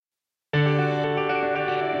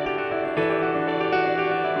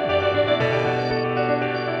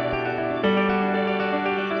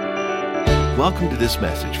Welcome to this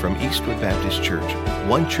message from Eastwood Baptist Church,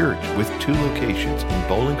 one church with two locations in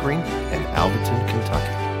Bowling Green and Alvaton,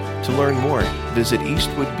 Kentucky. To learn more, visit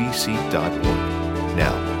eastwoodbc.org.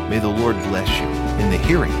 Now, may the Lord bless you in the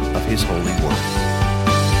hearing of His holy word.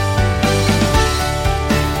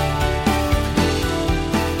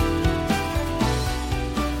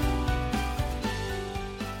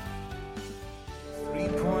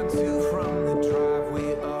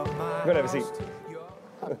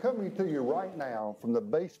 I'm coming to you right now from the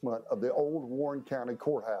basement of the old Warren County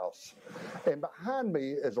Courthouse. And behind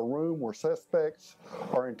me is a room where suspects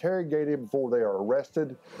are interrogated before they are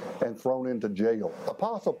arrested and thrown into jail.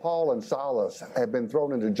 Apostle Paul and Silas have been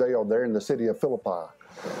thrown into jail there in the city of Philippi.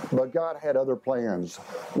 But God had other plans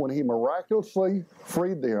when He miraculously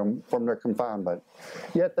freed them from their confinement.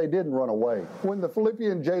 Yet they didn't run away. When the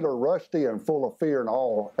Philippian jailer rushed in full of fear and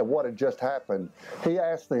awe at what had just happened, he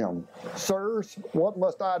asked them, "Sirs, what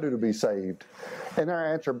must I do to be saved?" And their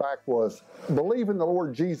answer back was, "Believe in the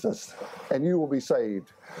Lord Jesus, and you will be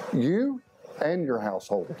saved, you and your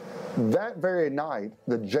household." That very night,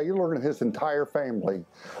 the jailer and his entire family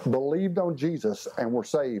believed on Jesus and were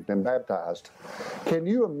saved and baptized. Can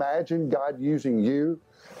you imagine God using you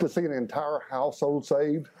to see an entire household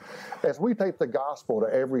saved? As we take the gospel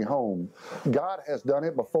to every home, God has done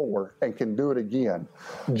it before and can do it again,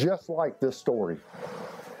 just like this story.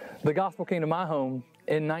 The gospel came to my home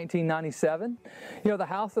in 1997. You know, the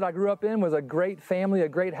house that I grew up in was a great family, a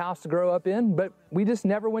great house to grow up in, but we just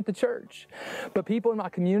never went to church. But people in my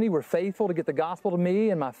community were faithful to get the gospel to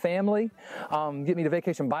me and my family, get me to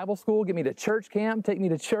Vacation Bible School, get me to church camp, take me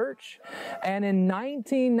to church. And in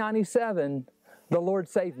 1997, the Lord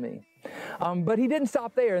saved me. But He didn't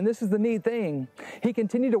stop there, and this is the neat thing. He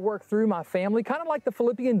continued to work through my family, kind of like the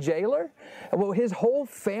Philippian jailer. Well, his whole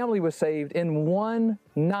family was saved in one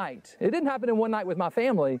night. It didn't happen in one night with my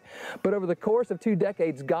family, but over the course of 2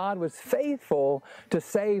 decades, God was faithful to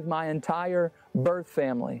save my entire birth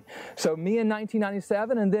family. So me in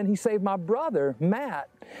 1997, and then He saved my brother, Matt,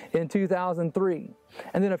 in 2003.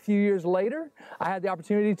 And then a few years later, I had the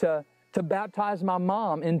opportunity to baptize my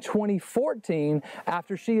mom in 2014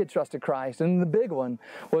 after she had trusted Christ. And the big one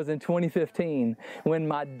was in 2015 when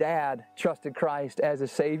my dad trusted Christ as a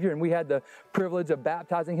Savior. And we had the privilege of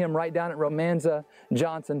baptizing him right down at Romanza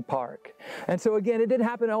Johnson Park. And so again, it didn't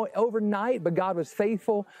happen overnight, but God was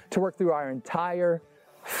faithful to work through our entire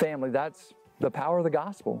family. That's the power of the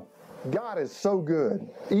gospel. God is so good.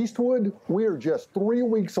 Eastwood, we are just 3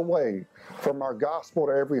 weeks away from our Gospel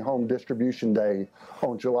to Every Home distribution day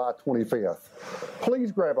on July 25th.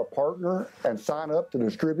 Please grab a partner and sign up to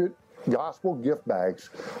distribute gospel gift bags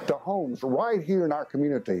to homes right here in our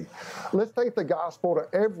community. Let's take the gospel to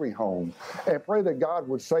every home and pray that God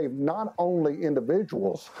would save not only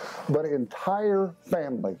individuals, but entire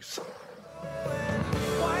families.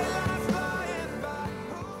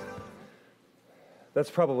 That's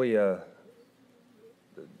probably one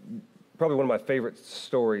of my favorite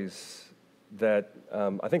stories that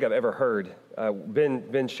I think I've ever heard.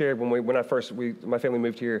 Ben shared when my family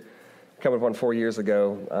moved here, coming upon 4 years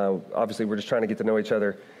ago. Obviously, we're just trying to get to know each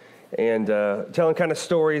other and telling kind of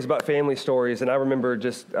stories about family stories. And I remember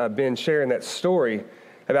just Ben sharing that story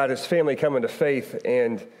about his family coming to faith,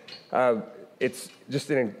 and it's just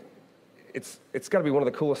it's got to be one of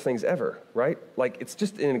the coolest things ever, right? Like, it's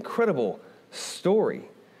just an incredible story.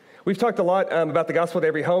 We've talked a lot about the gospel to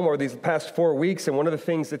every home over these past 4 weeks, and one of the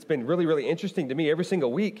things that's been really, really interesting to me every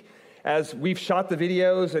single week as we've shot the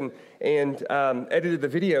videos and edited the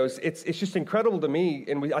videos, it's just incredible to me,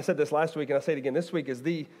 and I said this last week and I'll say it again this week, is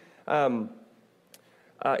it's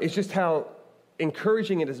just how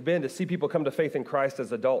encouraging it has been to see people come to faith in Christ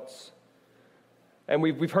as adults. And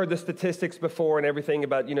we've heard the statistics before and everything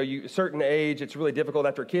about, you certain age, it's really difficult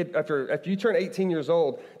after you turn 18 years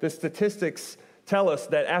old, the statistics tell us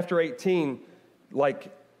that after 18, like,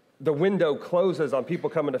 the window closes on people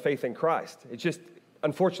coming to faith in Christ. It's just,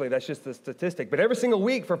 unfortunately, that's just the statistic. But every single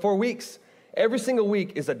week for 4 weeks, every single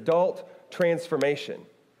week is adult transformation.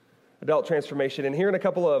 Adult transformation. And here in a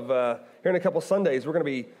couple Sundays, we're going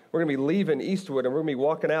to be leaving Eastwood, and we're going to be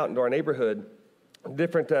walking out into our neighborhood,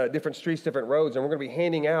 different streets, different roads, and we're going to be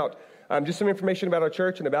handing out just some information about our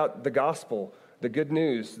church and about the gospel, the good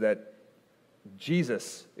news that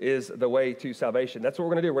Jesus is the way to salvation. That's what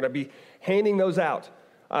we're going to do. We're going to be handing those out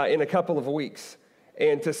in a couple of weeks,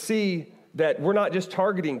 and to see that we're not just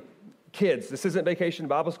targeting kids. This isn't Vacation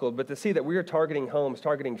Bible School, but to see that we are targeting homes,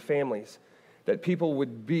 targeting families, that people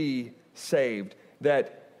would be saved,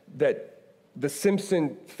 that the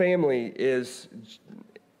Simpson family is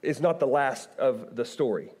not the last of the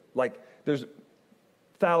story. Like, there's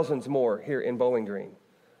thousands more here in Bowling Green.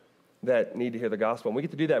 that need to hear the gospel. And we get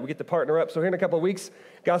to do that. We get to partner up. So here in a couple of weeks,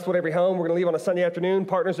 Gospel at Every Home, we're going to leave on a Sunday afternoon,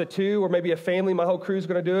 partners at 2, or maybe a family. My whole crew is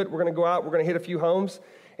going to do it. We're going to go out. We're going to hit a few homes,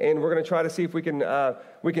 and we're going to try to see if we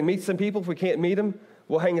can meet some people. If we can't meet them,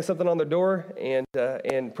 we'll hang something on their door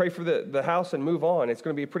and pray for the house and move on. It's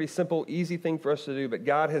going to be a pretty simple, easy thing for us to do, but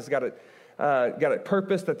God has got it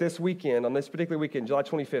purposed that this weekend, on this particular weekend, July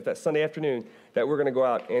 25th, that Sunday afternoon, that we're going to go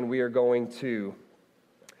out and we are going to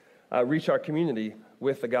reach our community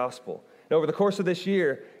with the gospel. And over the course of this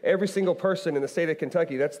year, every single person in the state of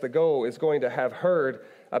Kentucky, that's the goal, is going to have heard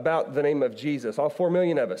about the name of Jesus. All 4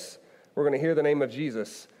 million of us, we're going to hear the name of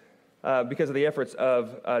Jesus because of the efforts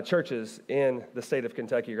of churches in the state of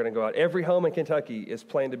Kentucky. You're going to go out. Every home in Kentucky is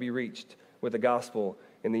planned to be reached with the gospel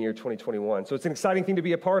in the year 2021. So it's an exciting thing to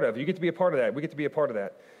be a part of. You get to be a part of that. We get to be a part of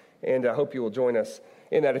that. And I hope you will join us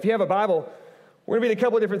in that. If you have a Bible, we're going to be in a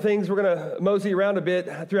couple of different things. We're going to mosey around a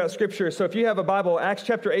bit throughout Scripture. So if you have a Bible, Acts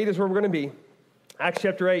chapter 8 is where we're going to be. Acts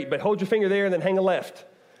chapter 8. But hold your finger there and then hang a left.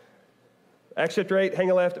 Acts chapter 8, hang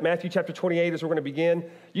a left. Matthew chapter 28 is where we're going to begin.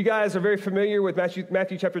 You guys are very familiar with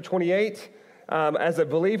Matthew chapter 28. As a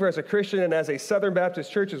believer, as a Christian, and as a Southern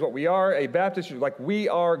Baptist church is what we are. A Baptist church, like we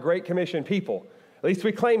are Great Commission people. At least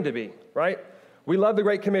we claim to be, right? We love the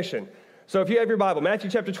Great Commission. So if you have your Bible, Matthew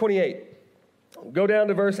chapter 28. Go down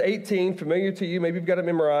to verse 18, familiar to you, maybe you've got it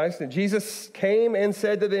memorized. And Jesus came and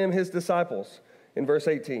said to them, his disciples, in verse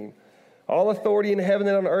 18, all authority in heaven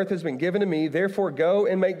and on earth has been given to me. Therefore, go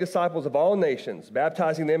and make disciples of all nations,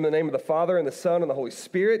 baptizing them in the name of the Father and the Son and the Holy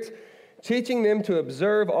Spirit, teaching them to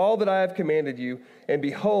observe all that I have commanded you. And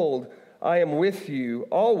behold, I am with you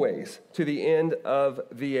always to the end of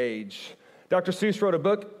the age. Dr. Seuss wrote a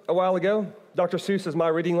book a while ago. Dr. Seuss is my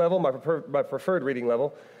reading level, my preferred reading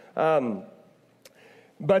level.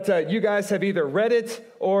 But you guys have either read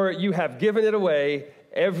it or you have given it away.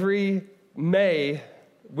 Every May,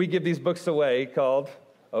 we give these books away called,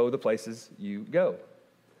 Oh, the Places You Go.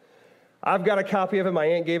 I've got a copy of it. My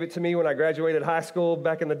aunt gave it to me when I graduated high school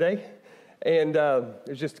back in the day. And it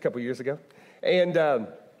was just a couple years ago. And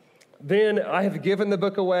then I have given the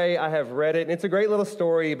book away. I have read it. And it's a great little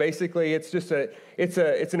story. Basically, it's just it's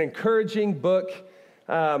an encouraging book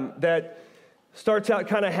that starts out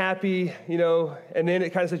kind of happy, and then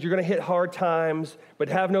it kind of says you're going to hit hard times, but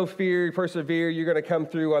have no fear, persevere, you're going to come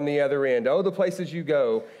through on the other end. Oh, the places you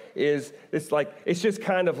go it's just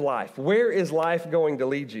kind of life. Where is life going to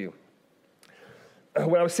lead you?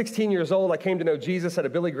 When I was 16 years old, I came to know Jesus at a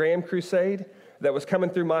Billy Graham crusade that was coming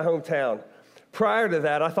through my hometown. Prior to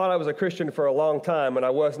that, I thought I was a Christian for a long time, and I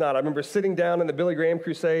was not. I remember sitting down in the Billy Graham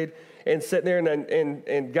crusade and sitting there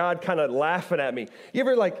and God kind of laughing at me. You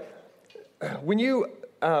ever when you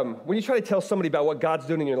try to tell somebody about what God's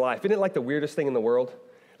doing in your life, isn't it like the weirdest thing in the world?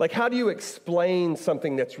 Like, how do you explain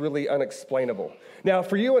something that's really unexplainable? Now,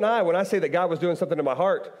 for you and I, when I say that God was doing something in my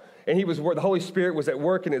heart, and the Holy Spirit was at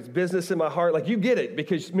work in his business in my heart, like, you get it,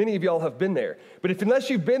 because many of y'all have been there. But unless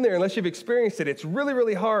you've been there, unless you've experienced it, it's really,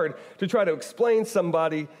 really hard to try to explain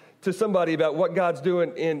to somebody about what God's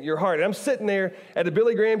doing in your heart. And I'm sitting there at a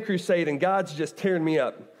Billy Graham crusade, and God's just tearing me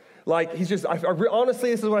up. Like,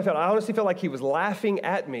 honestly, this is what I felt. I honestly felt like he was laughing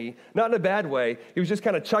at me, not in a bad way. He was just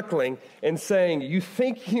kind of chuckling and saying, you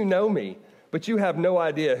think you know me, but you have no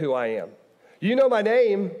idea who I am. You know my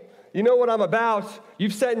name. You know what I'm about.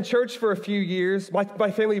 You've sat in church for a few years.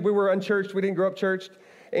 My family, we were unchurched. We didn't grow up churched.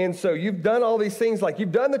 And so you've done all these things, like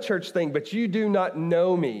you've done the church thing, but you do not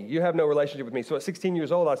know me. You have no relationship with me. So at 16 years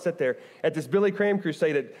old, I sat there at this Billy Graham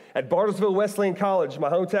crusade at Bartlesville Wesleyan College, my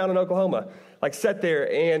hometown in Oklahoma. Sat there,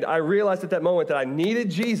 and I realized at that moment that I needed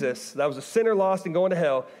Jesus, that I was a sinner lost and going to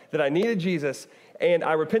hell, that I needed Jesus, and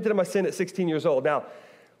I repented of my sin at 16 years old. Now,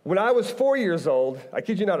 when I was 4 years old, I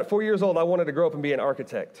kid you not, at 4 years old, I wanted to grow up and be an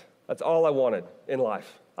architect. That's all I wanted in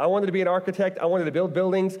life. I wanted to be an architect, I wanted to build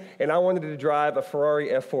buildings, and I wanted to drive a Ferrari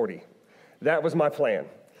F40. That was my plan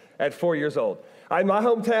at 4 years old. My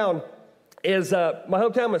hometown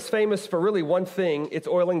is famous for really one thing. It's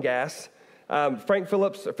oil and gas. Frank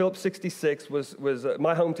Phillips, Phillips 66, was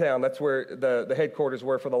my hometown. That's where the headquarters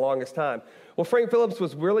were for the longest time. Well, Frank Phillips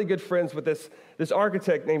was really good friends with this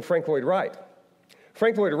architect named Frank Lloyd Wright.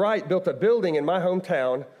 Frank Lloyd Wright built a building in my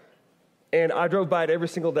hometown, and I drove by it every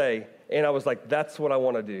single day, and I was like, that's what I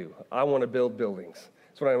want to do. I want to build buildings.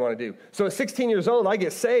 That's what I want to do. So at 16 years old, I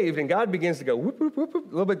get saved, and God begins to go, whoop, whoop, whoop,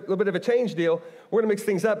 whoop, a little bit of a change deal. We're going to mix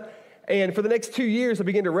things up. And for the next 2 years, I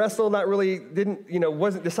began to wrestle.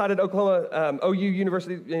 Wasn't decided Oklahoma, OU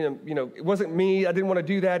University. It wasn't me. I didn't want to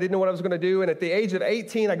do that. I didn't know what I was going to do. And at the age of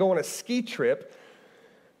 18, I go on a ski trip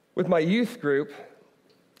with my youth group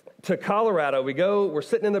to Colorado. We're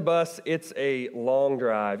sitting in the bus. It's a long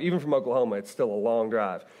drive. Even from Oklahoma, it's still a long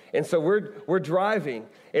drive. And so we're driving.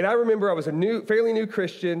 And I remember I was a fairly new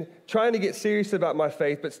Christian, trying to get serious about my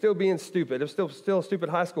faith, but still being stupid. I was still a stupid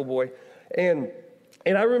high school boy. And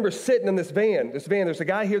I remember sitting in this van. There's a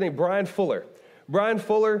guy here named Brian Fuller. Brian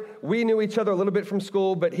Fuller, we knew each other a little bit from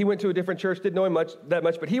school, but he went to a different church, didn't know him that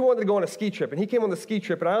much, but he wanted to go on a ski trip, and he came on the ski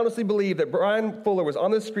trip, and I honestly believe that Brian Fuller was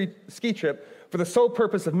on this ski trip for the sole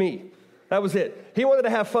purpose of me. That was it. He wanted to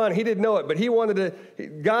have fun. He didn't know it,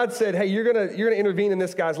 but God said, hey, you're gonna intervene in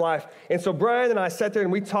this guy's life. And so Brian and I sat there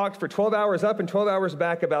and we talked for 12 hours up and 12 hours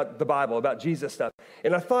back about the Bible, about Jesus stuff.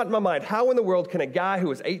 And I thought in my mind, how in the world can a guy who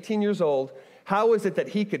was 18 years old, how is it that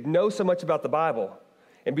he could know so much about the Bible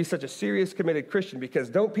and be such a serious, committed Christian? Because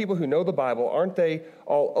don't people who know the Bible, aren't they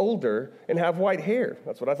all older and have white hair?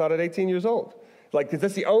 That's what I thought at 18 years old. Because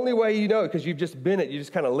that's the only way you know, because you've just been it, you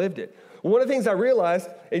just kind of lived it. One of the things I realized,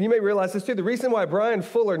 and you may realize this too, the reason why Brian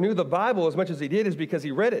Fuller knew the Bible as much as he did is because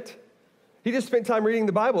he read it. He just spent time reading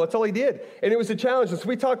the Bible. That's all he did. And it was a challenge. And so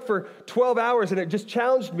we talked for 12 hours, and it just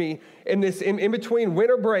challenged me in between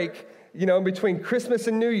winter break, in between Christmas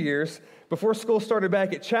and New Year's, before school started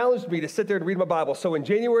back, it challenged me to sit there and read my Bible. So in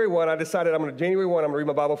January 1, I decided I'm going to read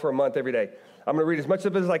my Bible for a month every day. I'm going to read as much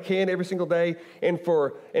of it as I can every single day. And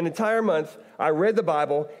for an entire month, I read the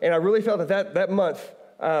Bible, and I really felt that month,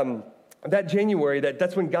 that January,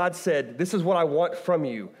 that's when God said, this is what I want from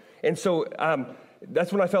you. And so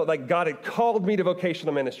that's when I felt like God had called me to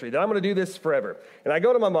vocational ministry, that I'm going to do this forever. And I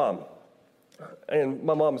go to my mom, and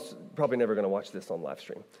my mom's probably never going to watch this on live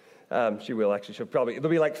stream. She will actually. There'll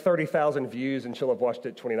be like 30,000 views, and she'll have watched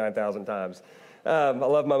it 29,000 times. I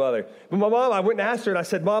love my mother. But my mom, I went and asked her, and I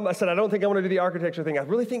said, Mom, I don't think I want to do the architecture thing. I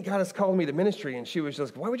really think God has called me to ministry. And she was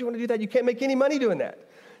just, why would you want to do that? You can't make any money doing that.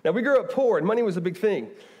 Now, we grew up poor, and money was a big thing.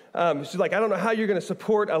 She's like, I don't know how you're going to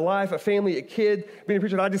support a life, a family, a kid, being a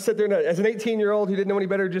preacher. And I just sit there, and as an 18-year-old who didn't know any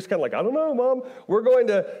better, just kind of like, I don't know, Mom.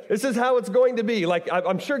 This is how it's going to be. Like,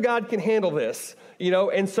 I'm sure God can handle this,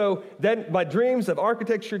 And so then my dreams of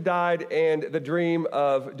architecture died, and the dream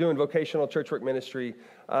of doing vocational church work ministry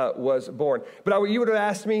was born. But you would have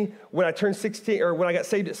asked me when I turned 16, or when I got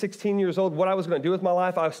saved at 16 years old, what I was going to do with my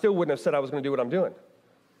life, I still wouldn't have said I was going to do what I'm doing.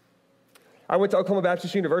 I went to Oklahoma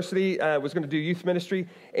Baptist University, was going to do youth ministry,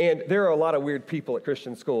 and there are a lot of weird people at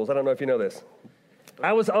Christian schools. I don't know if you know this.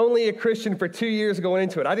 I was only a Christian for 2 years going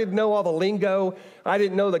into it. I didn't know all the lingo. I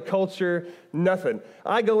didn't know the culture, nothing.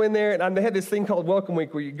 I go in there, and they had this thing called Welcome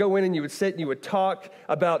Week where you go in and you would sit and you would talk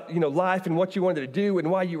about, life and what you wanted to do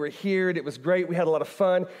and why you were here, and it was great. We had a lot of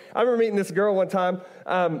fun. I remember meeting this girl one time.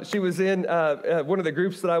 She was in one of the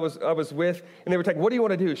groups that I was with, and they were talking, what do you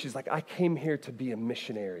want to do? She's like, I came here to be a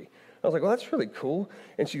missionary. I was like, well, that's really cool.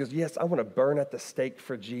 And she goes, yes, I want to burn at the stake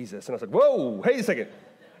for Jesus. And I was like, whoa, wait a second.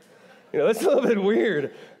 That's a little bit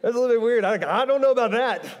weird. I don't know about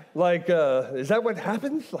that. Is that what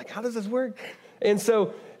happens? How does this work? And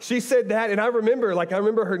so she said that, and I remember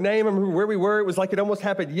her name, I remember where we were. It was like it almost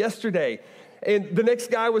happened yesterday. And the next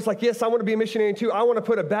guy was like, yes, I want to be a missionary too. I want to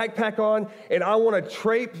put a backpack on, and I want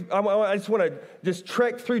to I just want to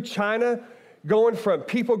trek through China, going from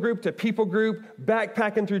people group to people group,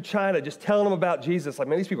 backpacking through China, just telling them about Jesus.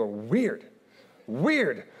 Man, these people are weird.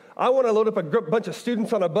 I want to load up a bunch of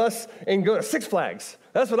students on a bus and go to Six Flags.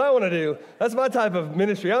 That's what I want to do. That's my type of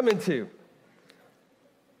ministry I'm into.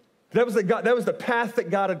 That was the path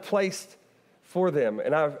that God had placed for them.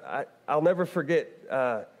 And I'll never forget,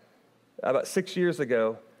 about 6 years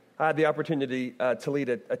ago, I had the opportunity to lead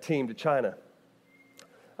a team to China.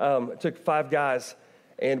 It took 5 guys,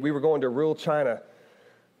 and we were going to rural China.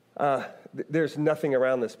 There's nothing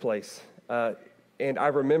around this place. And I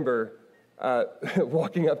remember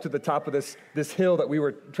walking up to the top of this hill that we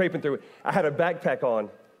were traipsing through. I had a backpack on,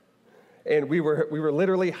 and we were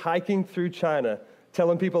literally hiking through China,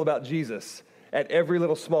 telling people about Jesus at every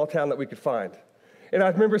little small town that we could find. And I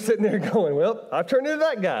remember sitting there going, well, I've turned into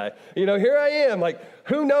that guy. Here I am.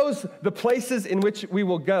 Who knows the places in which we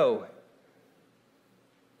will go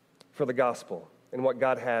for the gospel and what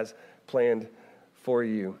God has planned for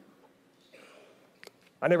you.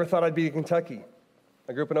 I never thought I'd be in Kentucky.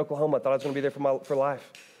 I grew up in Oklahoma. I thought I was going to be there for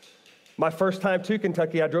life. My first time to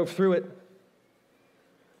Kentucky, I drove through it.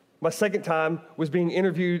 My second time was being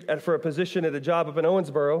interviewed for a position at a job up in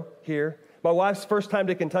Owensboro here. My wife's first time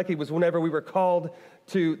to Kentucky was whenever we were called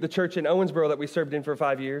to the church in Owensboro that we served in for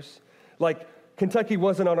 5 years. Kentucky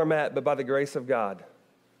wasn't on our map, but by the grace of God,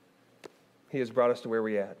 He has brought us to where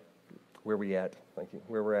we're at. Where we're at.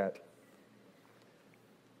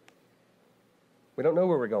 We don't know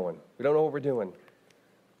where we're going. We don't know what we're doing,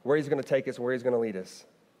 where He's going to take us, where He's going to lead us.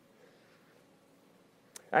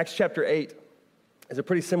 Acts chapter 8 is a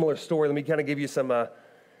pretty similar story. Let me kind of give you some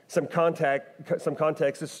context.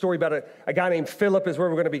 It's a story about a guy named Philip is where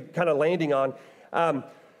we're going to be kind of landing on.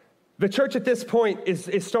 The church at this point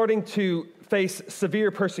is starting to face severe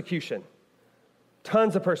persecution,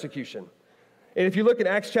 tons of persecution. And if you look at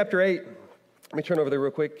Acts chapter 8, let me turn over there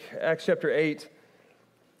real quick. Acts chapter 8,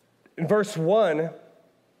 in verse 1,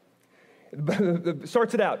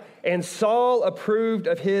 starts it out. And Saul approved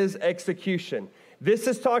of his execution. This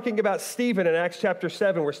is talking about Stephen in Acts chapter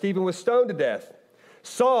 7, where Stephen was stoned to death.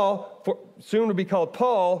 Saul, soon to be called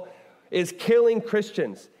Paul, is killing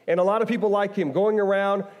Christians. And a lot of people like him, going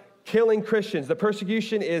around killing Christians. The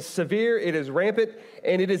persecution is severe, it is rampant,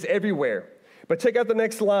 and it is everywhere. But check out the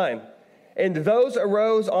next line. And those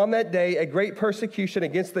arose on that day a great persecution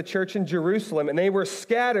against the church in Jerusalem, and they were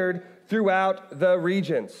scattered throughout the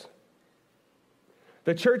regions.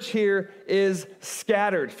 The church here is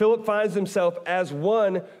scattered. Philip finds himself as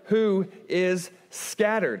one who is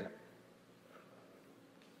scattered.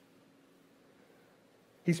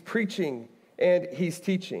 He's preaching and he's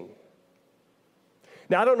teaching.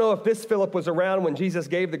 Now, I don't know if this Philip was around when Jesus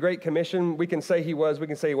gave the Great Commission. We can say he was, we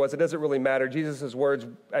can say he was. It doesn't really matter. Jesus' words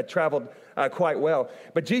traveled quite well.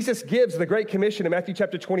 But Jesus gives the Great Commission in Matthew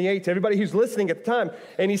chapter 28 to everybody who's listening at the time,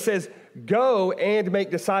 and he says, go and make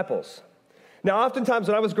disciples. Now, oftentimes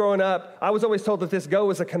when I was growing up, I was always told that this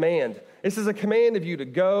go is a command. This is a command of you to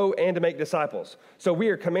go and to make disciples. So we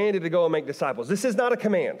are commanded to go and make disciples. This is not a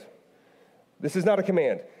command. This is not a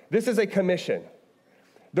command. This is a commission.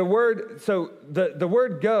 The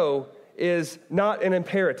word go is not an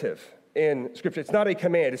imperative in Scripture. It's not a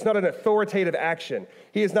command. It's not an authoritative action.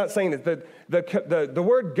 He is not saying that. The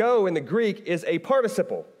word go in the Greek is a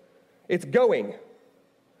participle. It's going.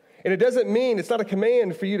 And it doesn't mean, it's not a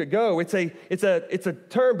command for you to go. It's a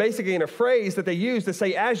term basically in a phrase that they use to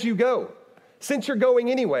say, as you go. Since you're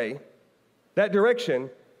going anyway, that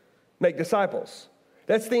direction, make disciples.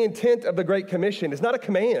 That's the intent of the Great Commission. It's not a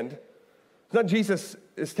command. It's not Jesus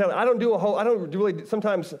is telling,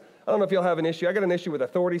 sometimes, I don't know if you'll have an issue. I got an issue with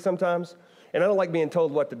authority sometimes, and I don't like being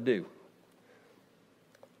told what to do.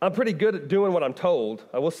 I'm pretty good at doing what I'm told,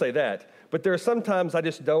 I will say that, but there are sometimes I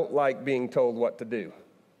just don't like being told what to do.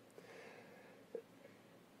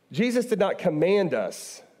 Jesus did not command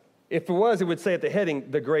us. If it was, it would say at the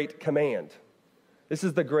heading, the Great Command. This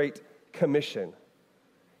is the Great Commission.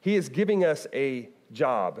 He is giving us a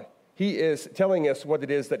job. He is telling us what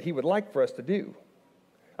it is that he would like for us to do.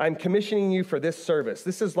 I'm commissioning you for this service.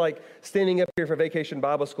 This is like standing up here for Vacation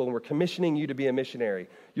Bible School, and we're commissioning you to be a missionary.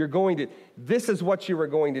 This is what you are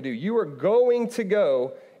going to do. You are going to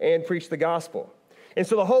go and preach the gospel. And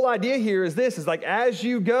so the whole idea here is this, is like as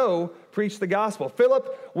you go, preach the gospel.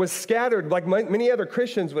 Philip was scattered, like many other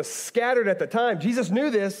Christians, was scattered at the time. Jesus knew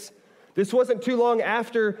this. This wasn't too long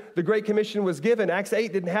after the Great Commission was given. Acts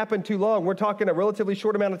 8 didn't happen too long. We're talking a relatively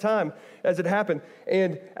short amount of time as it happened.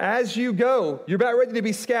 And as you go, you're about ready to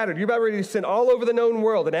be scattered. You're about ready to send all over the known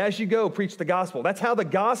world. And as you go, preach the gospel. That's how the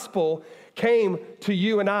gospel came to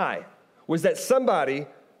you and I, was that somebody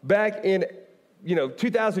back in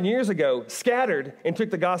 2,000 years ago, scattered and took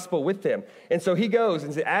the gospel with them. And so he goes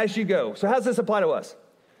and says, as you go. So how does this apply to us?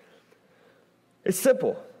 It's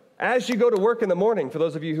simple. As you go to work in the morning, for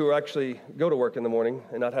those of you who actually go to work in the morning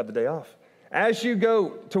and not have the day off, as you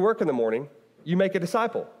go to work in the morning, you make a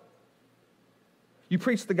disciple. You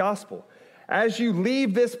preach the gospel. As you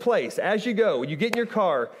leave this place, as you go, you get in your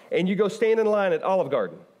car and you go stand in line at Olive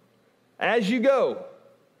Garden. As you go,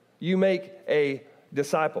 you make a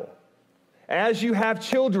disciple. As you have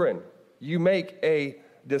children, you make a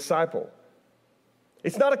disciple.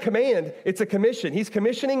 It's not a command, it's a commission. He's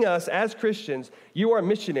commissioning us as Christians. You are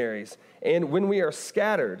missionaries. And when we are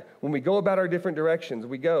scattered, when we go about our different directions,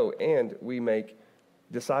 we go and we make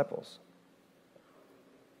disciples.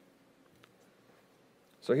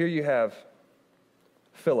 So here you have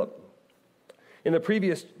Philip. In the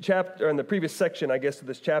previous chapter, or in the previous section, I guess, of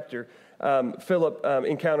this chapter, Philip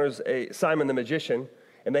encounters Simon the magician,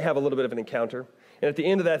 and they have a little bit of an encounter. And at the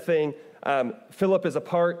end of that thing, Philip is a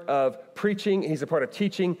part of preaching. He's a part of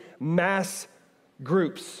teaching. Mass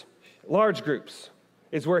groups, large groups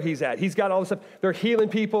is where he's at. He's got all this stuff. They're healing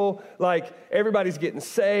people. Like, everybody's getting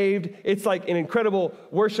saved. It's like an incredible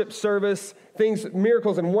worship service.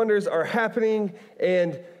 Miracles and wonders are happening.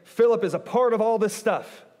 And Philip is a part of all this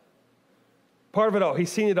stuff. Part of it all.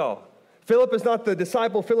 He's seen it all. Philip is not the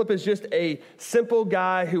disciple. Philip is just a simple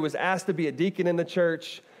guy who was asked to be a deacon in the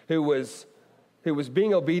church, who was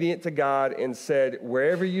being obedient to God and said,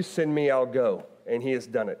 wherever you send me, I'll go. And he has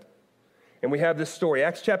done it. And we have this story.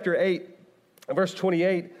 Acts chapter 8, verse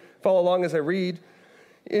 28. Follow along as I read.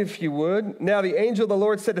 if you would. Now the angel of the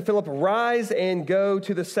Lord said to Philip, rise and go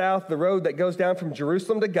to the south, the road that goes down from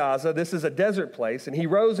Jerusalem to Gaza. This is a desert place. And he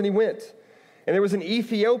rose and he went. And there was an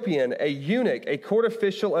Ethiopian, a eunuch, a court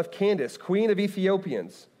official of Candace, queen of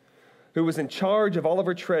Ethiopians, who was in charge of all of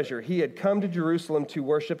her treasure. He had come to Jerusalem to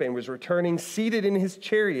worship and was returning seated in his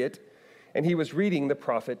chariot, and he was reading the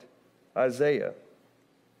prophet Isaiah,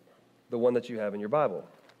 the one that you have in your Bible.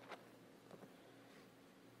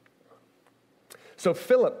 So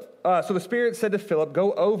the Spirit said to Philip,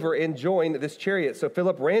 go over and join this chariot. So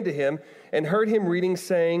Philip ran to him and heard him reading,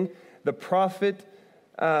 heard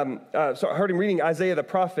him reading Isaiah the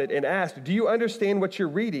prophet and asked, do you understand what you're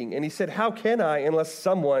reading? And he said, how can I unless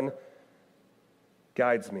someone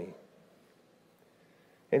guides me?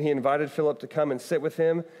 And he invited Philip to come and sit with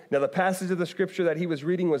him. Now the passage of the scripture that he was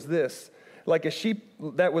reading was this: like a sheep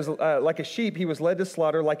he was led to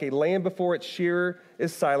slaughter, like a lamb before its shearer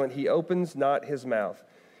is silent, he opens not his mouth.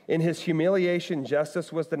 In his humiliation,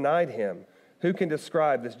 justice was denied him. Who can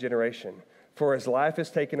describe this generation? For his life is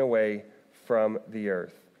taken away from the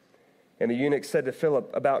earth. And the eunuch said to Philip,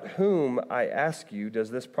 about whom, I ask you,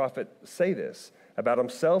 does this prophet say this? About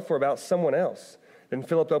himself or about someone else? Then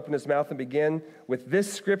Philip opened his mouth and began with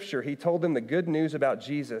this scripture. He told them the good news about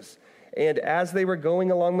Jesus. And as they were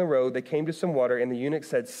going along the road, they came to some water, and the eunuch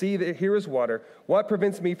said, see, here is water. What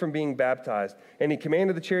prevents me from being baptized? And he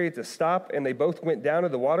commanded the chariot to stop, and they both went down to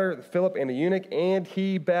the water, Philip and the eunuch, and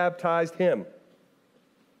he baptized him.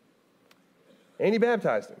 And he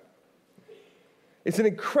baptized him. It's an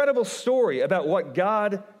incredible story about what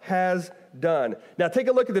God has done. Now take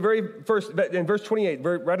a look at the very first, in verse 28,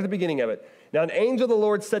 right at the beginning of it. Now an angel of the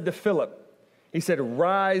Lord said to Philip, he said,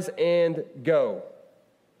 rise and go.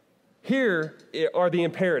 Here are the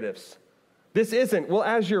imperatives. This isn't, well,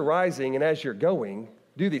 as you're rising and as you're going,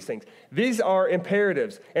 do these things. These are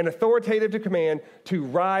imperatives, an authoritative to command to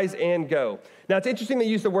rise and go. Now, it's interesting they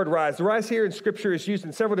use the word rise. The rise here in Scripture is used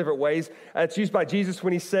in several different ways. It's used by Jesus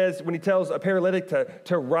when he tells a paralytic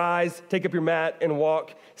to rise, take up your mat, and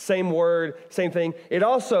walk. Same word, same thing. It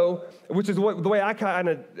also, which is the way I kind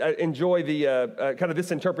of enjoy the kind of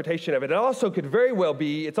this interpretation of it. It also could very well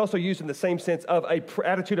be, it's also used in the same sense of a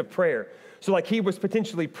attitude of prayer. So like he was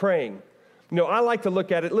potentially praying. You know, I like to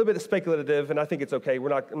look at it a little bit speculative, and I think it's okay. We're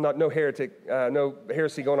not no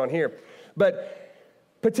heresy going on here. But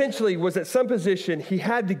potentially was at some position, he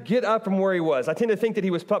had to get up from where he was. I tend to think that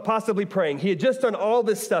he was possibly praying. He had just done all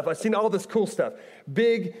this stuff. I've seen all this cool stuff.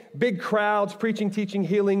 Big crowds, preaching, teaching,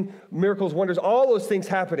 healing, miracles, wonders, all those things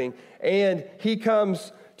happening. And he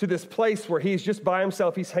comes to this place where he's just by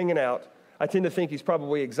himself. He's hanging out. I tend to think he's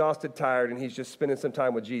probably exhausted, tired, and he's just spending some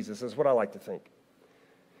time with Jesus, is what I like to think.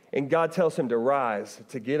 And God tells him to rise,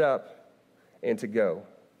 to get up, and to go.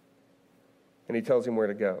 And he tells him where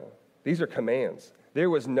to go. These are commands. There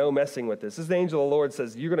was no messing with this. This is the angel of the Lord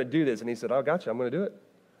says, you're going to do this. And he said, oh, gotcha, I'm going to do it.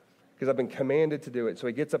 Because I've been commanded to do it. So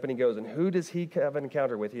he gets up and he goes. And who does he have an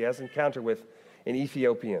encounter with? He has an encounter with an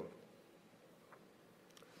Ethiopian.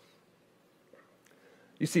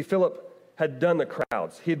 You see, Philip had done the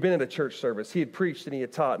crowds. He had been at a church service. He had preached and he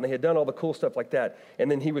had taught, and they had done all the cool stuff like that. And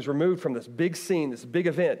then he was removed from this big scene, this big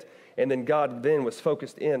event, and then God then was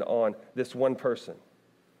focused in on this one person.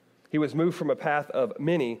 He was moved from a path of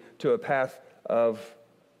many to a path of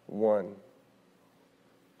one.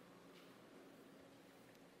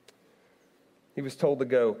 He was told to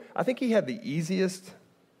go. I think he had the easiest,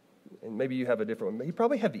 and maybe you have a different one, but he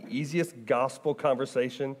probably had the easiest gospel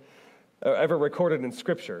conversation ever recorded in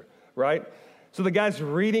Scripture. Right? So the guy's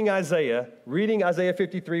reading Isaiah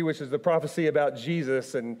 53, which is the prophecy about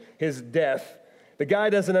Jesus and his death. The guy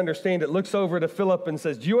doesn't understand it, looks over to Philip and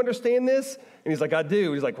says, do you understand this? And he's like, I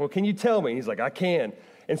do. He's like, well, can you tell me? He's like, I can.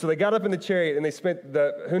 And so they got up in the chariot and they spent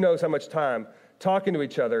who knows how much time talking to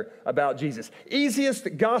each other about Jesus.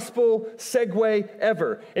 Easiest gospel segue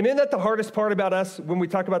ever. And isn't that the hardest part about us when we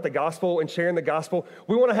talk about the gospel and sharing the gospel?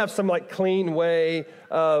 We want to have some like clean way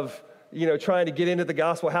of trying to get into the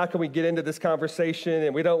gospel. How can we get into this conversation?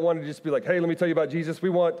 And we don't want to just be like, hey, let me tell you about Jesus. We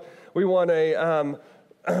want a,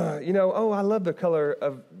 I love the color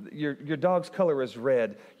of, your dog's color is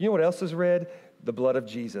red. You know what else is red? The blood of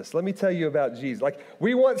Jesus. Let me tell you about Jesus. Like,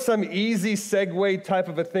 we want some easy segue type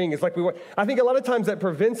of a thing. It's like I think a lot of times that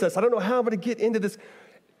prevents us. I don't know how I'm going to get into this.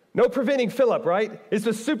 No preventing Philip, right? It's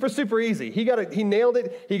just super, super easy. He nailed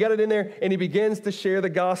it. He got it in there, and he begins to share the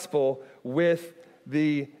gospel with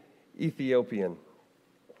the Ethiopian.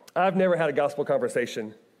 I've never had a gospel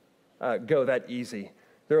conversation go that easy.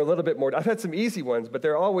 They're a little bit more, I've had some easy ones, but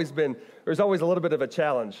there's always a little bit of a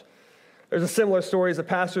challenge. There's a similar story. As a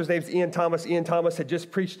pastor, his name's Ian Thomas. Ian Thomas had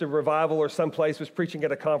just preached a revival or someplace, was preaching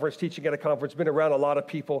at a conference, teaching at a conference, been around a lot of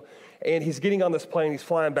people. And he's getting on this plane, he's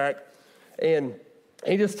flying back, and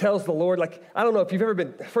he just tells the Lord, like, I don't know if you've ever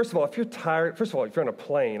been, first of all, if you're tired, if you're on a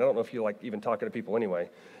plane, I don't know if you like even talking to people anyway.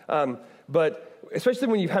 But especially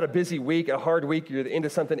when you've had a busy week, a hard week, you're into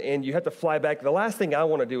something and you have to fly back, the last thing I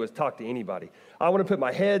want to do is talk to anybody. I want to put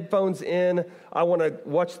my headphones in. I want to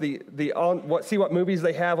watch see what movies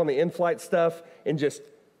they have on the in-flight stuff and just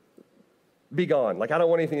be gone. Like, I don't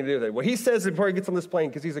want anything to do with it. What he says before he gets on this plane,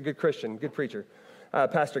 because he's a good Christian, good preacher,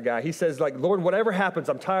 pastor guy, he says, like, Lord, whatever happens,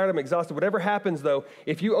 I'm tired, I'm exhausted. Whatever happens, though,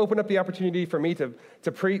 if you open up the opportunity for me to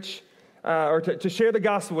preach or to share the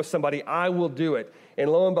gospel with somebody, I will do it. And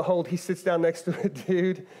lo and behold, he sits down next to a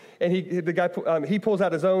dude, and he pulls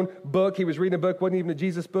out his own book. He was reading a book, wasn't even a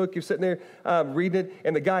Jesus book. He was sitting there reading it,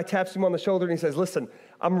 and the guy taps him on the shoulder, and he says, listen,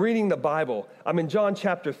 I'm reading the Bible. I'm in John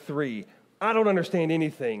chapter 3. I don't understand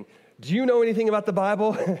anything. Do you know anything about the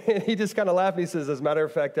Bible? And he just kind of laughed, and he says, as a matter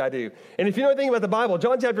of fact, I do. And if you know anything about the Bible,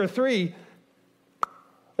 John chapter 3,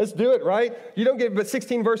 let's do it, right? You don't get but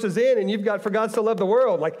 16 verses in, and you've got for God so loved the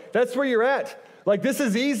world. Like, that's where you're at. Like, this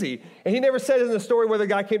is easy. And he never said in the story whether the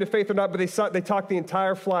guy came to faith or not, but they talked the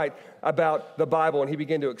entire flight about the Bible, and he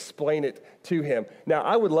began to explain it to him. Now,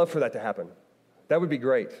 I would love for that to happen. That would be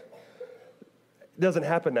great. It doesn't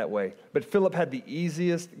happen that way. But Philip had the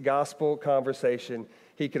easiest gospel conversation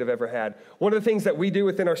he could have ever had. One of the things that we do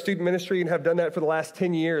within our student ministry, and have done that for the last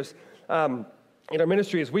 10 years in our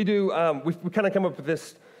ministry, is we kind of come up with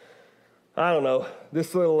this,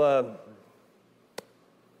 this little...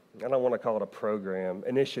 I don't want to call it a program.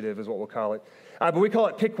 Initiative is what we'll call it. But we call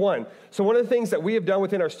it Pick One. So one of the things that we have done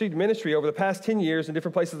within our student ministry over the past 10 years in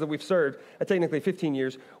different places that we've served, technically 15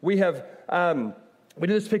 years, we do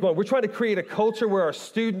this Pick One. We're trying to create a culture where our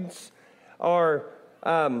students are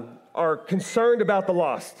concerned about the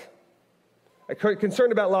lost,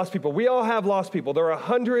 concerned about lost people. We all have lost people. There are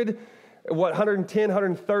 110,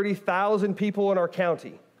 130,000 people in our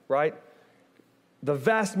county, right? The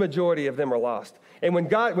vast majority of them are lost. And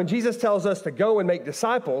when Jesus tells us to go and make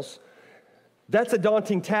disciples, that's a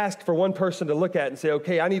daunting task for one person to look at and say,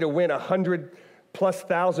 okay, I need to win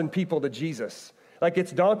 100,000+ people to Jesus. Like,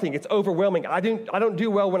 it's daunting, it's overwhelming. I don't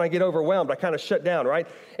do well when I get overwhelmed. I kind of shut down, right?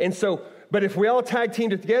 And so, but if we all tag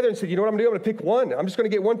teamed it together and said, you know what I'm going to do? I'm going to pick one. I'm just going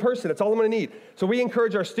to get one person. That's all I'm going to need. So we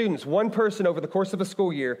encourage our students, one person over the course of a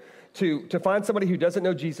school year, to find somebody who doesn't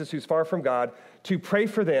know Jesus, who's far from God, to pray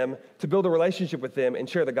for them, to build a relationship with them, and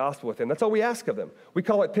share the gospel with them. That's all we ask of them. We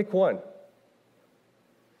call it Pick One.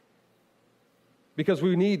 Because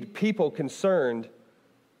we need people concerned.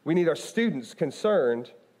 We need our students concerned.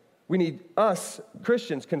 We need us,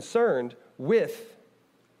 Christians, concerned with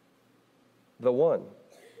the one.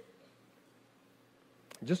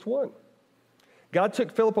 Just one. God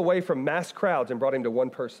took Philip away from mass crowds and brought him to one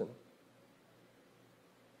person.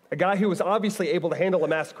 A guy who was obviously able to handle a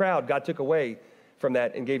mass crowd, God took away from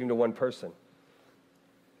that and gave him to one person.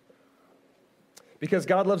 Because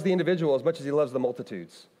God loves the individual as much as he loves the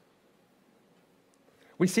multitudes.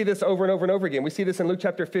 We see this over and over and over again. We see this in Luke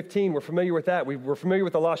chapter 15. We're familiar with that. We're familiar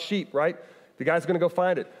with the lost sheep, right? The guy's going to go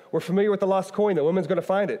find it. We're familiar with the lost coin. The woman's going to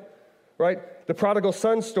find it, right? The prodigal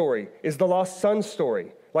son story is the lost son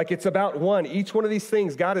story. Like, it's about one. Each one of these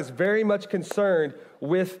things, God is very much concerned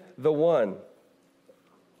with the one.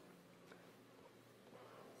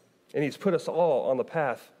 And he's put us all on the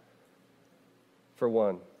path for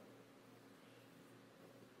one.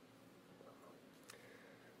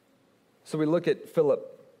 So we look at Philip,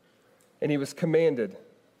 and he was commanded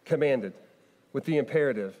with the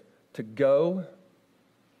imperative to go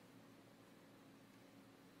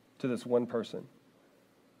to this one person.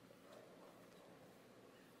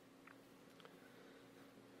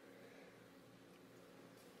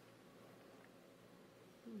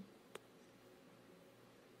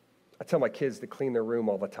 I tell my kids to clean their room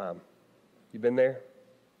all the time. You been there?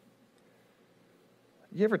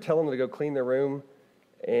 You ever tell them to go clean their room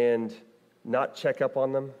and not check up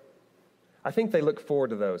on them? I think they look forward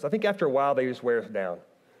to those. I think after a while they just wear us down.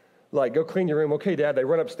 Like, go clean your room. Okay, Dad. They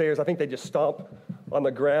run upstairs. I think they just stomp on the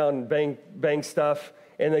ground and bang stuff.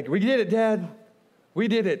 And they go, we did it, Dad. We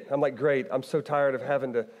did it. I'm like, great. I'm so tired of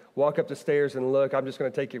having to walk up the stairs and look. I'm just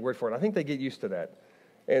going to take your word for it. I think they get used to that.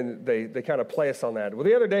 And they kind of play us on that. Well,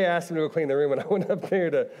 the other day I asked them to go clean the room, and I went up there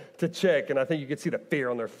to check, and I think you could see the fear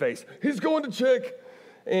on their face. He's going to check.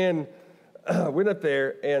 And went up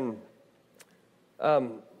there, and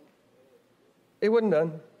it wasn't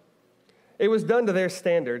done. It was done to their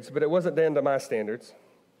standards, but it wasn't done to my standards.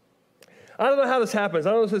 I don't know how this happens.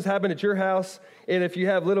 I don't know if this happened at your house, and if you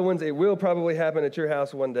have little ones, it will probably happen at your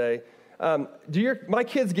house one day. My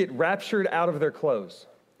kids get raptured out of their clothes.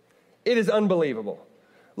 It is unbelievable.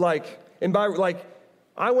 I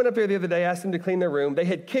went up there the other day, asked them to clean their room. They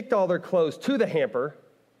had kicked all their clothes to the hamper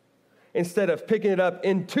instead of picking it up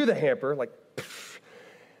into the hamper,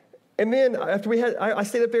 And then after I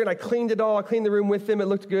stayed up there and I cleaned it all. I cleaned the room with them. It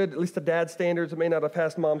looked good, at least to dad's standards. It may not have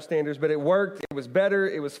passed mom's standards, but it worked. It was better.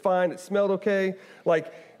 It was fine. It smelled okay.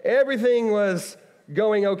 Everything was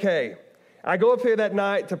going okay. I go up there that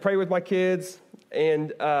night to pray with my kids and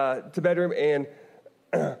to bedroom, and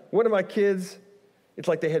one of my kids, it's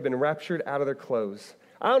like they had been raptured out of their clothes.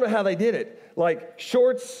 I don't know how they did it.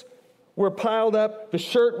 Shorts were piled up. The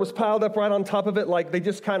shirt was piled up right on top of it. They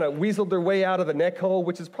just kind of weaseled their way out of the neck hole,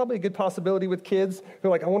 which is probably a good possibility with kids.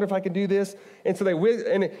 They're I wonder if I can do this. And so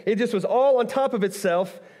and it just was all on top of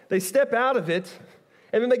itself. They step out of it,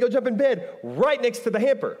 and then they go jump in bed right next to the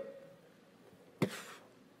hamper.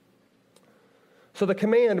 So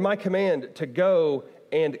my command to go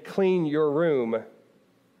and clean your room, it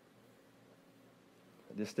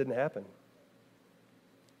just didn't happen.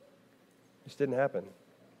 It just didn't happen.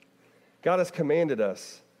 God has commanded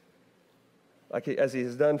us, as he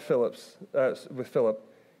has done with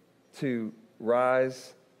Philip, to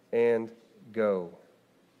rise and go.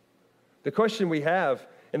 The question we have,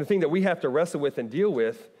 and the thing that we have to wrestle with and deal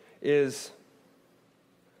with, is,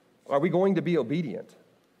 are we going to be obedient?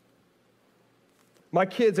 My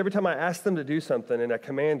kids, every time I ask them to do something and I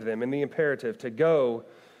command them in the imperative to go,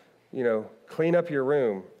 clean up your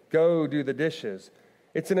room, go do the dishes,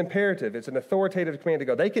 it's an imperative. It's an authoritative command to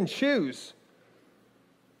go. They can choose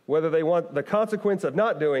whether they want the consequence of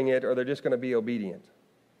not doing it or they're just going to be obedient.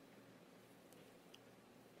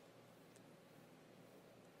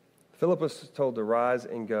 Philip was told to rise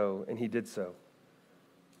and go, and he did so.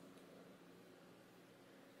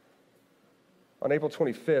 On August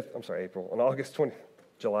 20th,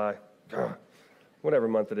 July, whatever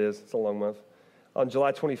month it is, it's a long month. On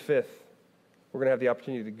July 25th, we're going to have the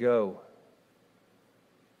opportunity to go,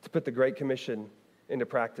 to put the Great Commission into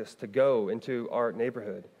practice, to go into our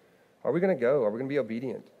neighborhood. Are we going to go? Are we going to be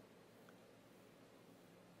obedient?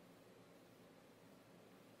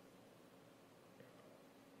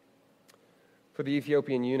 For the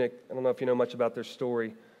Ethiopian eunuch, I don't know if you know much about their story.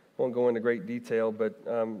 I won't go into great detail, but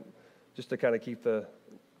just to kind of keep the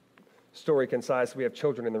story concise, we have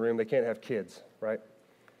children in the room. They can't have kids, right?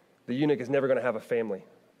 The eunuch is never going to have a family,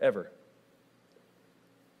 ever.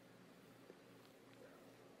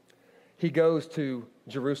 He goes to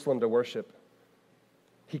Jerusalem to worship.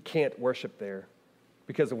 He can't worship there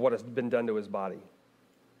because of what has been done to his body.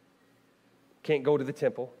 Can't go to the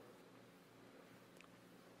temple.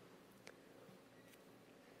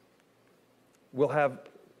 Will have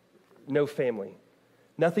no family.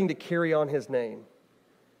 Nothing to carry on his name.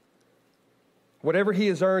 Whatever he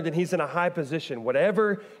has earned, and he's in a high position,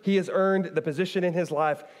 whatever he has earned, the position in his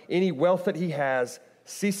life, any wealth that he has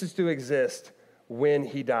ceases to exist when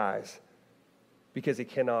he dies because he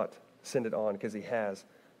cannot send it on because he has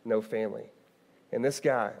no family. And this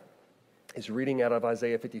guy is reading out of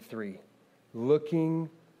Isaiah 53, looking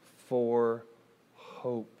for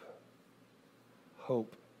hope.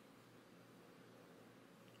 Hope.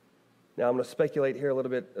 Now, I'm going to speculate here a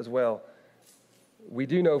little bit as well. We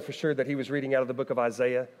do know for sure that he was reading out of the book of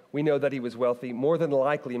Isaiah. We know that he was wealthy. More than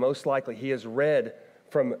likely, most likely, he has read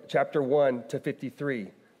from chapter 1 to 53.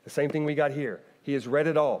 The same thing we got here. He has read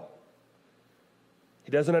it all.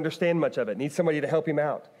 He doesn't understand much of it. Needs somebody to help him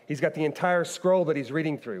out. He's got the entire scroll that he's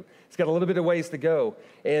reading through. He's got a little bit of ways to go.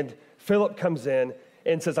 And Philip comes in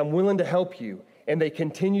and says, I'm willing to help you. And they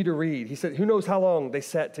continue to read. He said, who knows how long they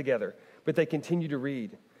sat together, but they continue to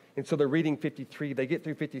read. And so they're reading 53. They get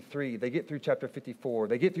through 53. They get through chapter 54.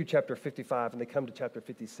 They get through chapter 55, and they come to chapter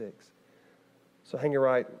 56. So hang a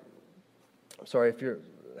right. I'm sorry,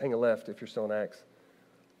 hang a left if you're still in Acts.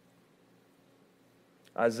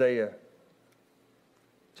 Isaiah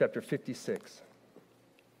chapter 56.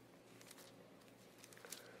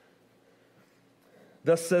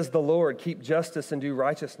 Thus says the Lord, keep justice and do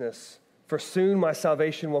righteousness, for soon my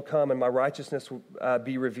salvation will come and my righteousness will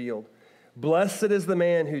be revealed. Blessed is the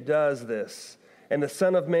man who does this, and the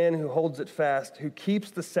Son of Man who holds it fast, who keeps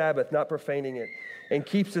the Sabbath, not profaning it, and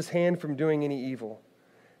keeps his hand from doing any evil.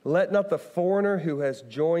 Let not the foreigner who has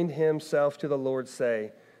joined himself to the Lord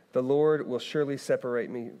say, the Lord will surely separate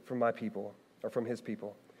me from my people, or from his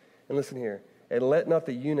people. And listen here, and let not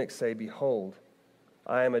the eunuch say, behold,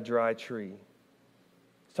 I am a dry tree.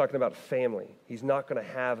 He's talking about family. He's not going to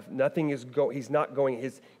have, he's not going,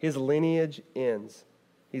 his lineage ends.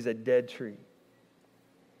 He's a dead tree.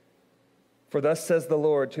 For thus says the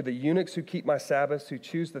Lord, to the eunuchs who keep my Sabbaths, who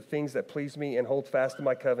choose the things that please me and hold fast to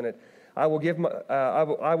my covenant, I will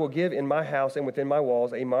give in my house and within my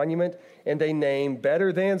walls a monument and a name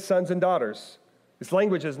better than sons and daughters. This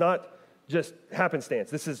language is not just happenstance.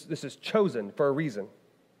 This is chosen for a reason.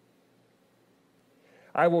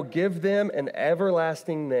 I will give them an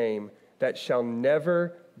everlasting name that shall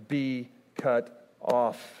never be cut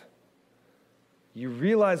off. You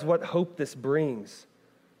realize what hope this brings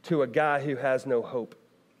to a guy who has no hope.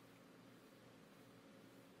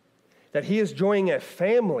 That he is joining a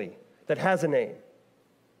family that has a name.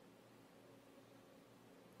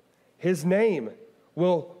 His name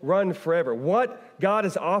will run forever. What God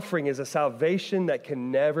is offering is a salvation that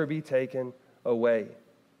can never be taken away.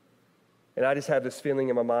 And I just have this feeling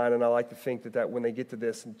in my mind, and I like to think that when they get to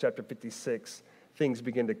this in chapter 56, things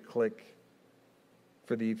begin to click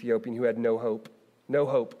for the Ethiopian who had no hope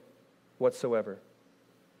whatsoever.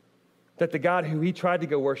 That the God who he tried to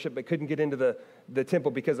go worship but couldn't get into the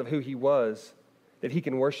temple because of who he was, that he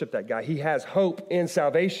can worship that guy. He has hope in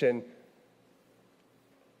salvation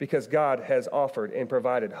because God has offered and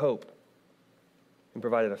provided hope and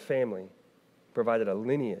provided a family, provided a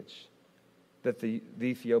lineage that the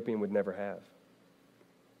Ethiopian would never have.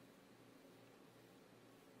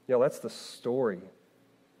 You know, that's the story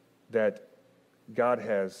that God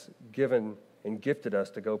has given and gifted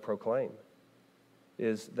us to go proclaim,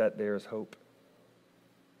 is that there is hope.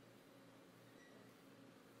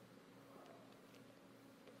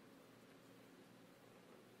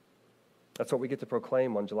 That's what we get to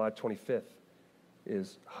proclaim on July 25th,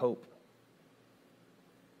 is hope.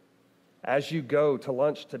 As you go to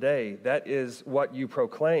lunch today, that is what you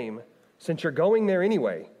proclaim. Since you're going there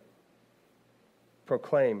anyway,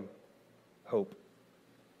 proclaim hope.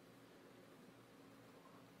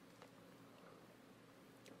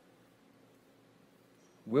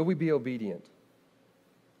 Will we be obedient,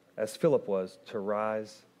 as Philip was, to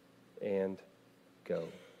rise and go?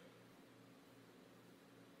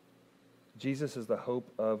 Jesus is the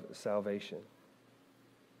hope of salvation.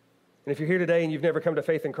 And if you're here today and you've never come to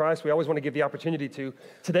faith in Christ, we always want to give the opportunity to.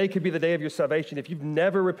 Today could be the day of your salvation. If you've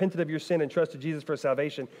never repented of your sin and trusted Jesus for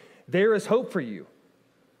salvation, there is hope for you.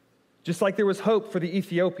 Just like there was hope for the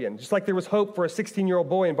Ethiopian, just like there was hope for a 16-year-old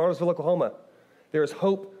boy in Bartlesville, Oklahoma, there is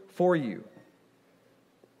hope for you.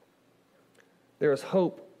 There is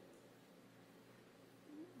hope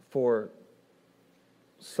for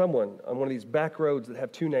someone on one of these back roads that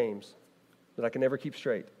have two names that I can never keep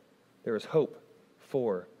straight. There is hope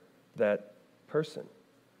for that person.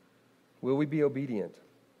 Will we be obedient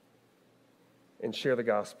and share the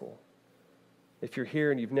gospel? If you're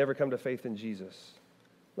here and you've never come to faith in Jesus,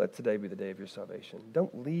 let today be the day of your salvation.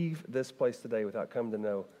 Don't leave this place today without coming to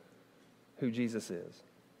know who Jesus is,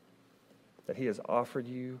 that he has offered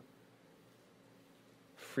you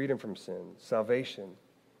freedom from sin, salvation,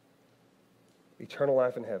 eternal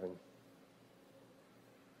life in heaven.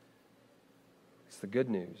 It's the good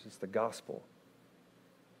news. It's the gospel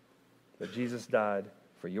that Jesus died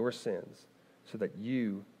for your sins so that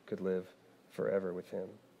you could live forever with him.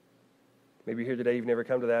 Maybe you're here today, you've never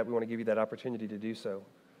come to that. We want to give you that opportunity to do so.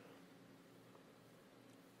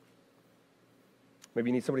 Maybe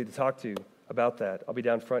you need somebody to talk to about that. I'll be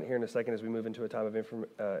down front here in a second as we move into a time of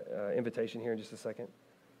invitation here in just a second.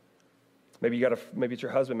 Maybe it's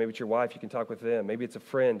your husband, maybe it's your wife, you can talk with them. Maybe it's a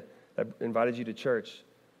friend that invited you to church.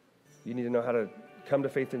 You need to know how to come to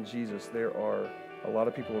faith in Jesus. There are a lot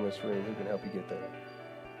of people in this room who can help you get there.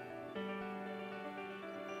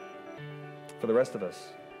 For the rest of us,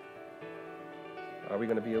 are we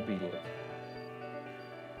going to be obedient?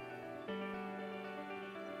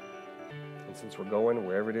 And since we're going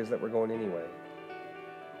wherever it is that we're going anyway,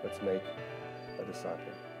 let's make a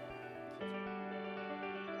disciple.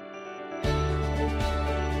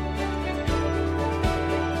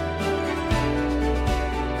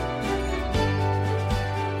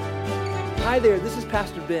 Hi there, this is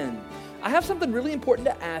Pastor Ben. I have something really important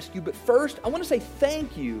to ask you, but first, I want to say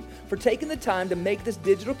thank you for taking the time to make this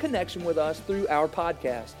digital connection with us through our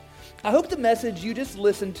podcast. I hope the message you just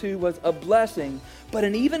listened to was a blessing, but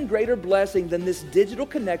an even greater blessing than this digital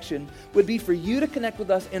connection would be for you to connect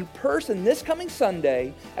with us in person this coming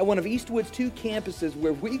Sunday at one of Eastwood's 2 campuses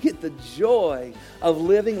where we get the joy of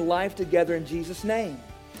living life together in Jesus' name.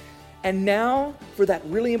 And now for that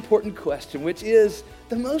really important question, which is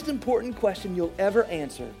the most important question you'll ever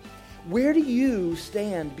answer. Where do you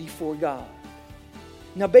stand before God?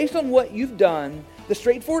 Now, based on what you've done, the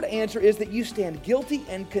straightforward answer is that you stand guilty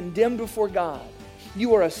and condemned before God.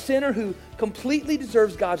 You are a sinner who completely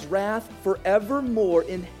deserves God's wrath forevermore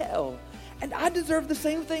in hell. And I deserve the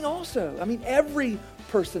same thing also. I mean, every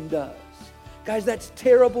person does. Guys, that's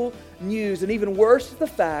terrible news. And even worse is the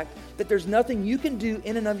fact that there's nothing you can do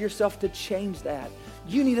in and of yourself to change that.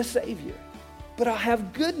 You need a Savior. But I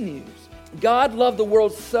have good news. God loved the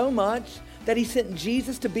world so much that he sent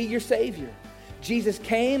Jesus to be your Savior. Jesus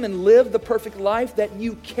came and lived the perfect life that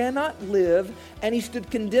you cannot live, and he stood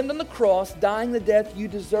condemned on the cross, dying the death you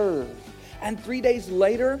deserve. And 3 days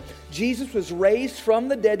later, Jesus was raised from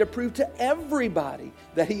the dead to prove to everybody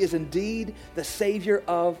that he is indeed the Savior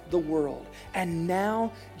of the world. And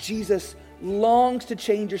now Jesus longs to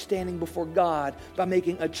change your standing before God by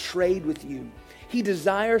making a trade with you. He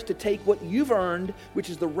desires to take what you've earned, which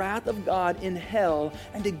is the wrath of God in hell,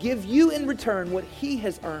 and to give you in return what he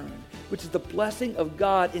has earned, which is the blessing of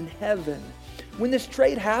God in heaven. When this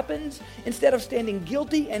trade happens, instead of standing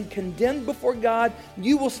guilty and condemned before God,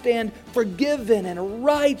 you will stand forgiven and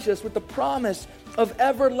righteous with the promise of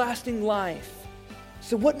everlasting life.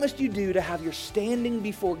 So what must you do to have your standing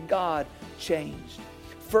before God changed?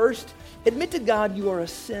 First, admit to God you are a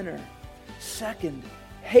sinner. Second,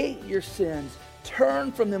 hate your sins.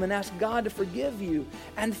 Turn from them and ask God to forgive you.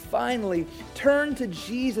 And finally, turn to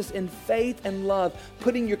Jesus in faith and love,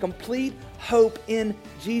 putting your complete hope in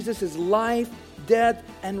Jesus' life, death,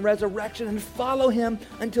 and resurrection, and follow him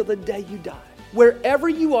until the day you die. Wherever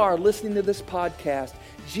you are listening to this podcast,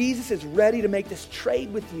 Jesus is ready to make this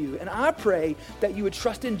trade with you. And I pray that you would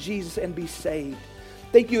trust in Jesus and be saved.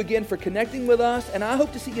 Thank you again for connecting with us, and I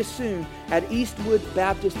hope to see you soon at Eastwood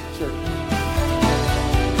Baptist Church.